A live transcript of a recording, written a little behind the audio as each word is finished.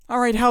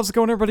Alright, how's it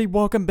going, everybody?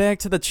 Welcome back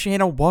to the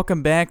channel.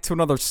 Welcome back to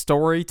another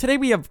story. Today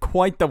we have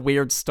quite the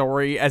weird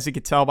story, as you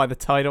can tell by the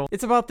title.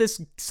 It's about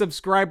this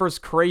subscriber's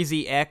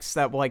crazy ex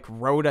that,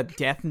 wrote a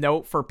death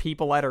note for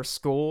people at her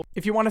school.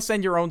 If you want to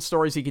send your own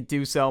stories, you could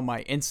do so.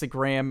 My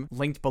Instagram,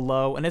 linked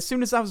below. And as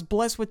soon as I was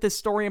blessed with this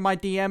story in my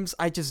DMs,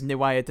 I just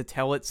knew I had to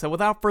tell it. So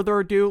without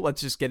further ado,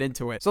 let's just get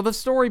into it. So the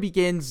story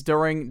begins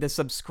during the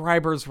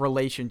subscriber's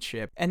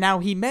relationship. And now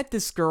he met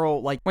this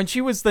girl, when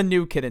she was the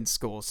new kid in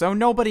school. So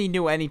nobody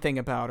knew anything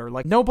about her.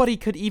 Nobody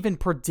could even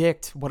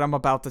predict what I'm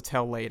about to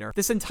tell later.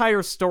 This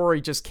entire story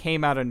just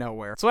came out of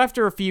nowhere. So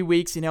after a few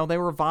weeks, they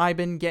were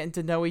vibing, getting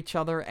to know each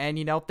other, and,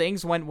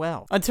 things went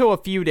well. Until a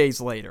few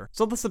days later.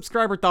 So the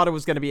subscriber thought it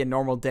was going to be a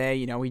normal day.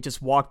 He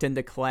just walked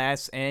into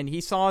class, and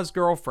he saw his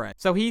girlfriend.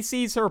 So he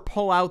sees her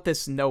pull out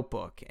this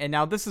notebook. And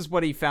now this is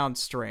what he found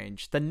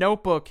strange. The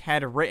notebook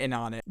had written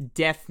on it,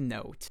 Death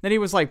Note. Then he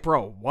was like,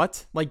 bro,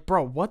 what?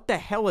 Bro, what the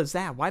hell is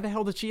that? Why the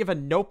hell did she have a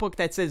notebook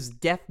that says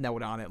Death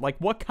Note on it?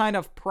 What kind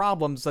of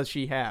problems does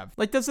she have?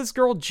 Does this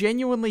girl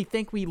genuinely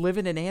think we live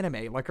in an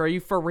anime? Are you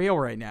for real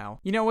right now?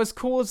 As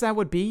cool as that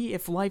would be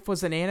if life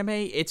was an anime,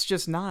 it's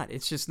just not.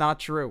 It's just not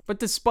true. But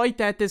despite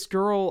that, this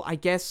girl, I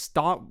guess,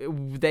 thought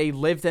they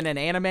lived in an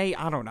anime.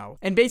 I don't know.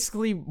 And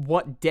basically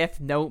what Death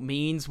Note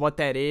means, what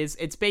that is,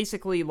 it's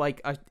basically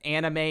an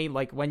anime,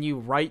 when you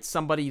write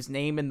somebody's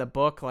name in the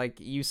book,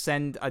 you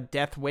send a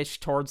death wish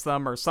towards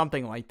them or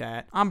something like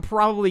that. I'm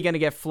probably gonna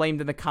get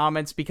flamed in the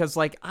comments because,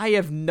 I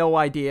have no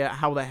idea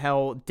how the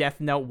hell Death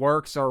Note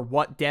works or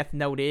what Death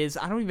Note is.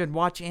 I don't even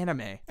watch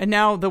anime. And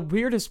now the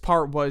weirdest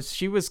part was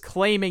she was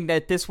claiming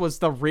that this was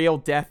the real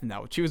Death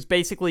Note. She was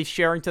basically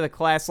sharing to the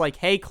class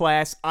hey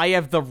class, I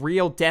have the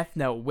real Death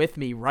Note with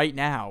me right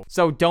now.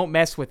 So don't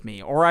mess with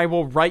me or I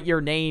will write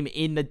your name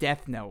in the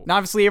Death Note. And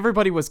obviously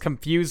everybody was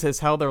confused as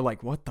hell. They're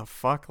like, what the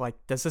fuck?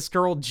 Does this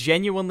girl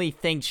genuinely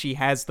think she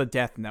has the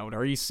Death Note?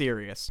 Are you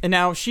serious? And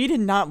now she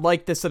did not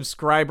like the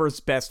subscriber's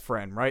best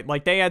friend, right?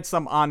 They had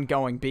some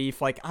ongoing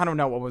beef. I don't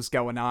know what was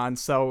going on.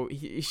 So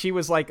she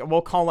was like,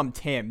 we'll call him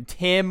Tim.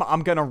 Tim,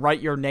 I'm gonna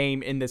write your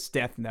name in this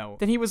Death Note.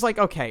 Then he was like,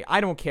 okay,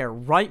 I don't care.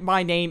 Write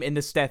my name in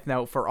this Death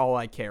Note for all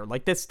I care.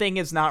 This thing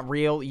is not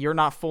real. You're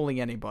not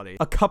fooling anybody.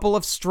 A couple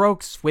of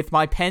strokes with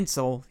my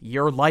pencil,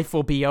 your life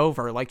will be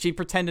over. She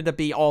pretended to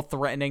be all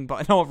threatening,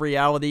 but in all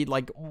reality,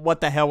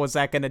 what the hell was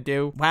that gonna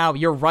do? Wow,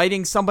 you're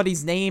writing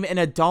somebody's name in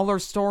a dollar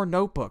store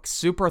notebook.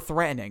 Super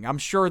threatening. I'm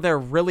sure they're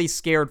really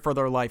scared for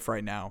their life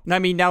right now. And I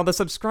mean, now the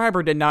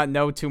subscriber did not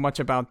know too much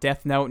about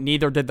Death Note,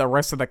 neither did the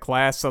rest of the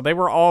class, so they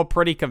were all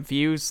pretty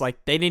confused.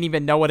 They didn't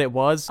even know what it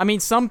was. I mean,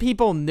 some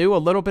people knew a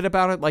little bit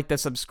about it, the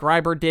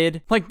subscriber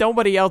did.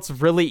 Nobody else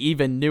really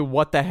even knew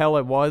what the hell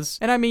it was.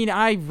 And I mean,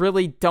 I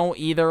really don't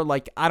either.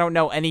 I don't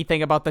know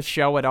anything about the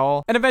show at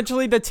all. And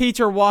eventually the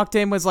teacher walked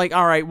in, was like,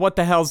 all right, what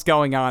the hell's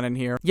going on in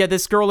here? Yeah,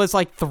 this girl is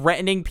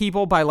threatening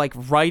people by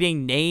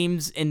writing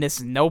names in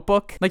this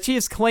notebook. She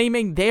is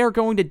claiming they are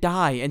going to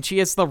die and she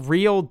has the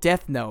real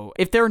Death Note.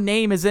 If their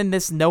name is in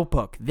this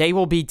notebook, they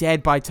will be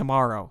dead by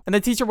tomorrow. And the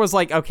teacher was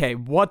like, okay,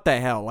 what the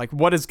hell?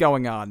 What is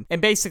going on?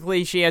 And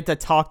basically she had to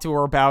talk to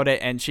her about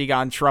it and she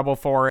got in trouble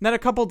for it. And then a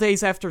couple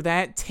days after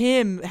that,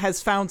 Tim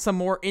has found some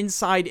more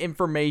inside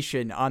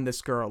information on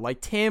this girl.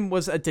 Tim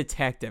was a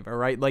detective, all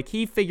right?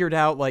 He figured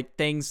out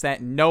things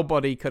that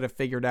nobody could have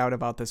figured out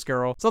about this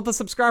girl. So the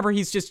subscriber,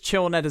 he's just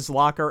chilling at his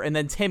locker, and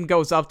then Tim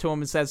goes up to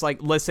him and says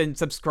listen,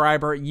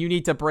 subscriber, you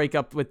need to break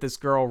up with this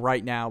girl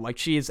right now.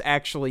 She is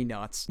actually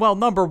nuts. Well,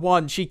 number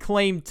one, she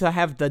claimed to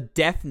have the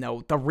Death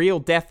Note, the real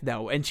Death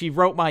Note, and she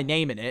wrote my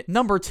name in it.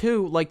 Number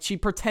two, she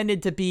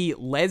pretended to be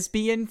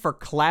lesbian for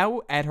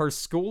clout at her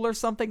school or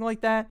something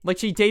like that.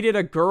 She dated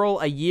a girl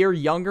a year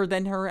younger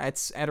than her at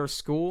her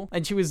school,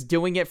 and she was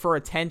doing it for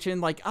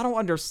attention. I don't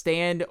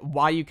understand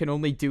why you can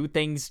only do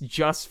things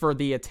just for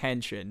the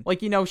attention.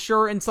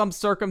 Sure, in some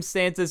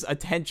circumstances,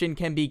 attention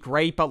can be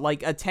great, but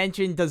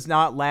attention does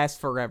not last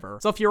forever.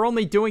 So if you're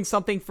only doing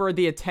something for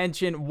the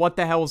attention, what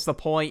the hell is the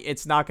point?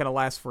 It's not gonna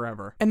last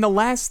forever. And the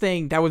last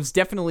thing that was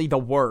definitely the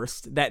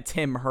worst that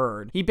Tim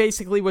heard, he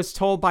basically was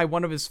told by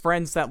one of his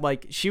friends that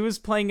she was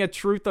playing a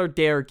truth or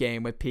dare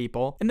game with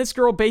people, and this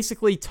girl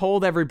basically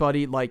told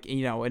everybody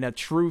in a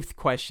truth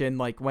question,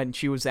 when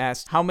she was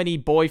asked, how many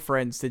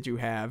boyfriends did you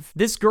have?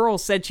 This girl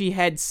said she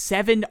had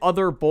 7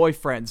 other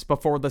boyfriends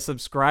before the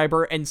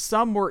subscriber, and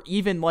some were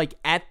even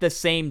at the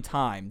same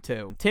time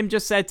too. Tim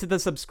just said to the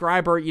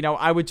subscriber,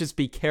 I would just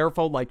be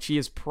careful. She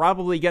is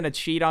probably gonna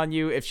cheat on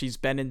you if she's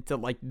been into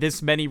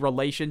this many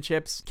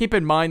relationships. Keep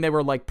in mind they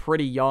were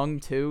pretty young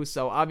too,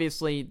 so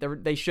obviously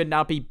they should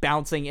not be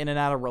bouncing in and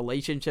out of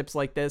relationships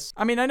like this.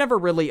 I mean, I never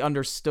really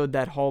understood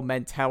that whole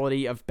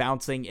mentality of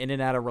bouncing in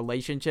and out of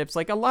relationships.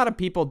 A lot of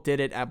people did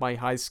it at my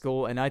high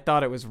school, and I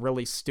thought it was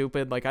really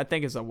stupid. I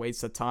think it's a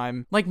waste of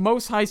time.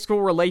 Most high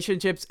school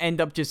relationships end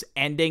up just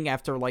ending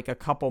after a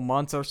couple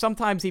months or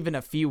sometimes even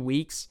a few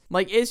weeks.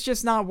 It's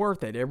just not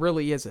worth it. It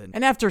really isn't.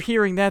 And after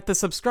hearing that, the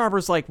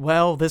subscriber's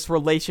well, this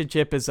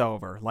relationship is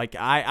over.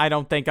 I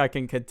don't think I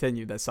can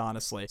continue this,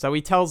 honestly. So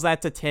he tells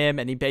that to Tim,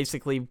 and he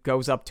basically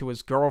goes up to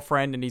his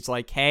girlfriend and he's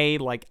like, hey,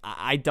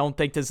 I don't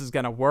think this is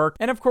gonna work.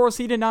 And of course,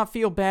 he did not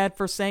feel bad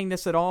for saying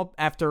this at all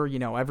after,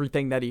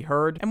 everything that he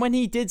heard. And when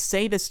he did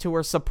say this to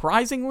her,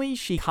 surprisingly,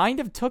 she kind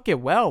of took it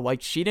well.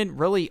 Like, she didn't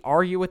really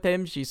argue with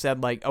him. She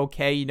said, like,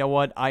 okay, you know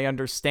what? I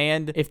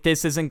understand. If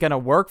this isn't gonna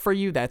work for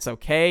you, that's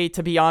okay.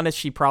 To be honest,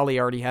 she probably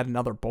already had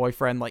another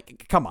boyfriend.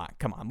 Like, come on.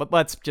 But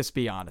let's just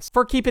be honest.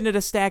 For keeping it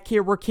a stack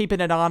here, we're keeping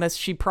it honest.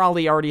 She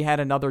probably already had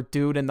another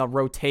dude in the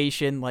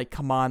rotation. Like,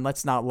 come on,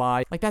 let's not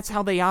lie. Like, that's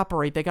how they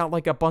operate. They got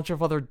like a bunch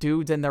of other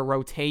dudes in their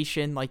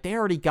rotation. Like, they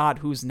already got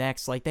who's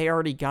next. Like, they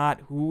already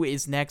got who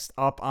is next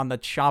up on the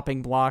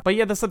chopping block. But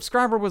yeah, the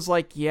subscriber was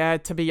like, yeah,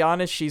 to be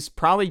honest, she's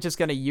probably just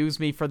gonna use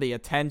me for the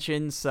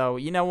attention. So,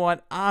 you know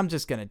what? I'm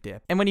just gonna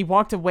dip. And when he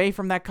walked away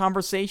from that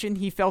conversation,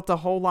 he felt a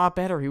whole lot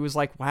better. He was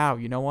like, wow,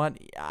 you know what?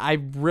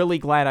 I'm really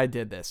glad I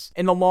did this.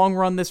 In the long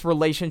run, this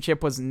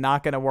relationship was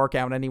not gonna work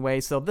out anyway,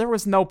 so there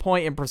was no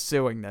point in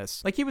pursuing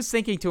this. Like, he was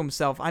thinking to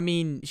himself, I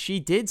mean, she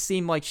did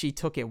seem like she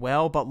took it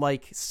well, but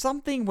like,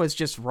 something was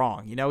just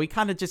wrong. He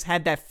kind of just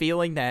had that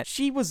feeling that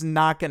she was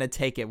not gonna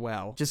take it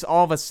well. Just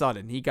all of a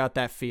sudden, he got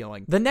that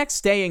feeling. The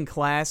next day in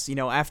class,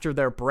 after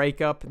their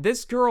breakup,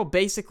 this girl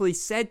basically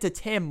said to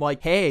Tim,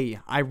 like, hey,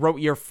 I wrote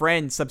your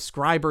friend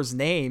subscriber's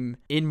name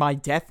in my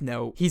death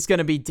note. He's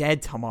gonna be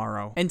dead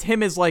tomorrow. And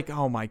Tim is like,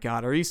 oh my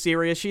god, are you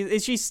serious?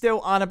 Is she still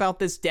on about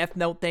this death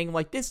note thing?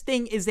 Like, this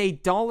thing is a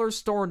dollar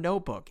store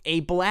notebook,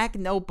 a black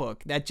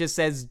notebook that just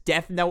says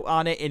death note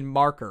on it in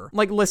marker.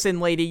 Like, listen,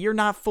 lady, you're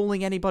not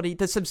fooling anybody.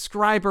 The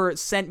subscriber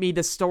sent me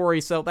the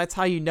story, so that's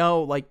how you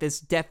know, like, this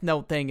death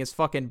note thing is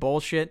fucking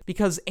bullshit,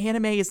 because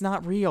anime is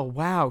not real.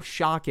 Wow,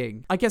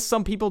 shocking. I guess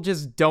some people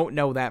just don't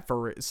know that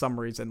for some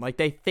reason. Like,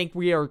 they think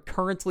we are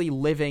currently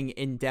living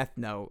in Death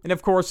Note. And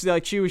of course,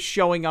 like, she was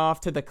showing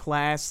off to the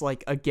class,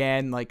 like,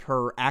 again, like,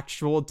 her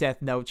actual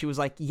Death Note. She was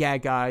like, yeah,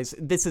 guys,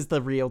 this is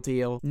the real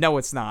deal. No,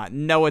 it's not.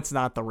 No, it's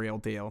not the real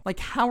deal. Like,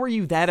 how are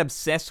you that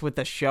obsessed with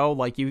the show?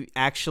 Like, you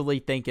actually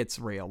think it's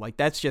real? Like,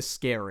 that's just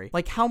scary.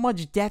 Like, how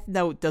much Death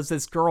Note does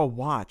this girl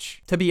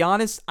watch? To be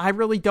honest, I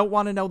really don't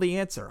want to know the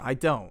answer. I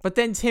don't. But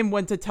then Tim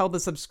went to tell the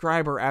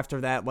subscriber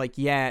after that, like,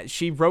 yeah,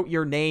 she wrote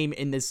your name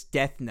in this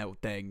Death Note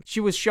thing. She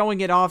was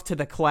showing it off to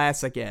the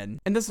class again.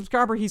 And the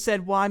subscriber, he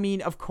said, well, I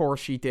mean, of course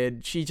she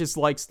did. She just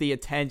likes the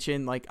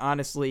attention. Like,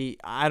 honestly,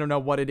 I don't know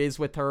what it is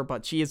with her,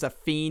 but she is a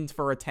fiend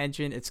for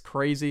attention. It's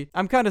crazy.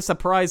 I'm kind of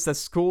surprised the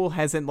school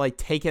hasn't, like,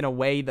 taken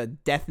away the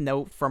Death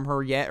Note from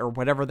her yet, or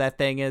whatever that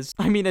thing is.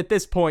 I mean, at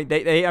this point,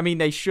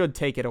 they should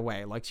take it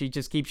away. Like, she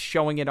just keeps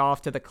showing it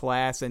off to the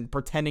class and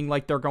pretending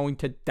like they're going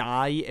to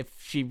die if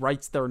she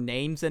writes their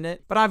names in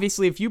it. But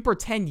obviously, if you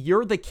pretend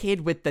you're the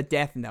kid with the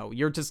Death Note,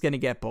 you're just gonna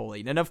get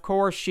bullied. And of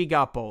course, she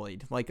got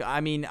bullied. Like,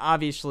 I mean,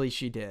 obviously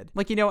she did.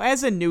 Like,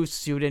 as a new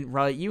student,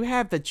 right, you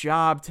have the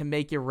job to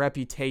make your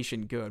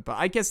reputation good. But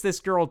I guess this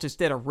girl just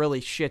did a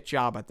really shit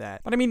job at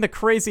that. But I mean, the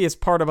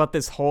craziest part about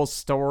this whole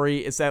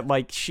story is that,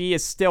 like, she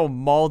is still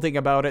molding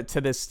about it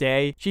to this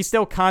day. She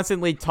still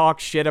constantly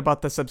talks shit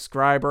about the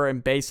subscriber,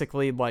 and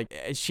basically, like,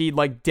 she,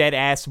 like, dead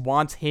ass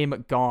wants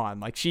him gone.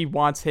 Like, she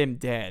wants him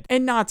dead.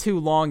 And not too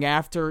long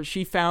after,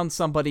 she found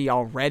somebody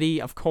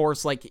already. Of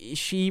course, like,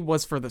 she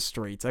was for the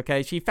streets,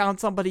 okay? She found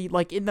somebody,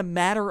 like, in the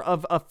matter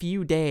of a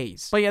few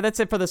days. But yeah, that's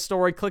it for the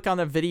story. Click on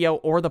the video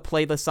or the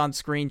playlist on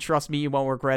screen. Trust me, you won't regret it.